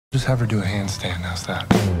Just have her do a handstand, how's that?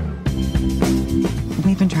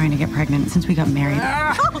 We've been trying to get pregnant since we got married.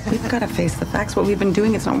 We've got to face the facts. What we've been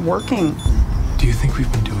doing, it's not working. Do you think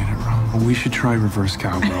we've been doing it wrong? Well, we should try reverse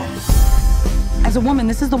cowgirl. As a woman,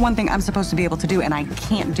 this is the one thing I'm supposed to be able to do, and I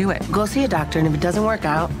can't do it. Go see a doctor, and if it doesn't work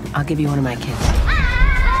out, I'll give you one of my kids.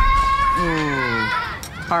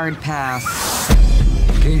 Hard pass.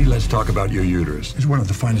 Katie, let's talk about your uterus. It's one of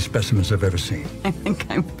the finest specimens I've ever seen. I think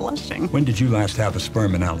I'm blushing. When did you last have a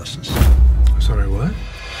sperm analysis? Sorry, what?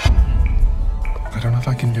 I don't know if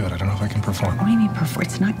I can do it. I don't know if I can perform. What do you mean perform?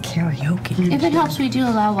 It's not karaoke. If it helps, we do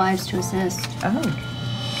allow wives to assist.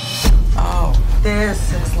 Oh,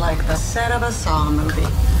 this is like the set of a Saw movie.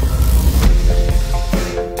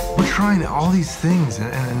 We're trying all these things,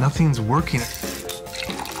 and nothing's working.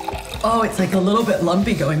 Oh, it's like a little bit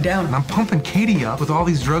lumpy going down. And I'm pumping Katie up with all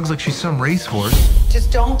these drugs like she's some racehorse.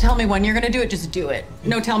 Just don't tell me when you're gonna do it, just do it.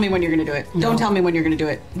 No, tell me when you're gonna do it. No. Don't tell me when you're gonna do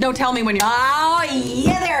it. No, tell me when you're... Oh,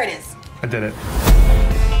 yeah, there it is. I did it.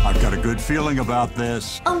 I've got a good feeling about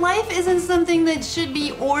this. A life isn't something that should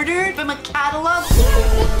be ordered from a catalog.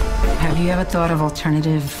 Have you ever thought of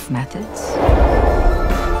alternative methods?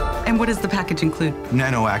 And what does the package include?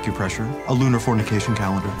 Nano acupressure, a lunar fornication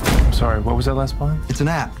calendar. I'm sorry, what was that last part? It's an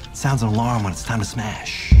app. Sounds an alarm when it's time to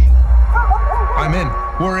smash. I'm in.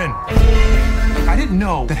 We're in. I didn't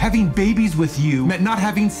know that having babies with you meant not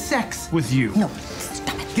having sex with you. No,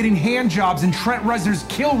 stop it. Getting hand jobs in Trent Reznor's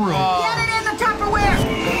kill room. Get it in the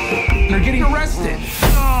Tupperware! They're getting arrested.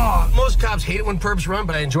 Most cops hate it when perps run,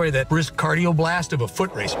 but I enjoy that brisk cardio blast of a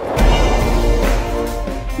foot race.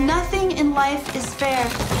 Nothing in life is fair.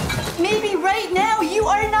 Maybe right now you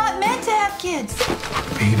are not meant to have kids.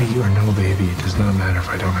 Baby or no baby, it does not matter if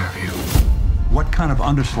I don't have you. What kind of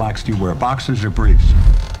underslacks do you wear, boxers or briefs?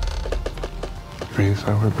 Briefs,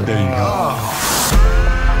 I wear briefs. There you go.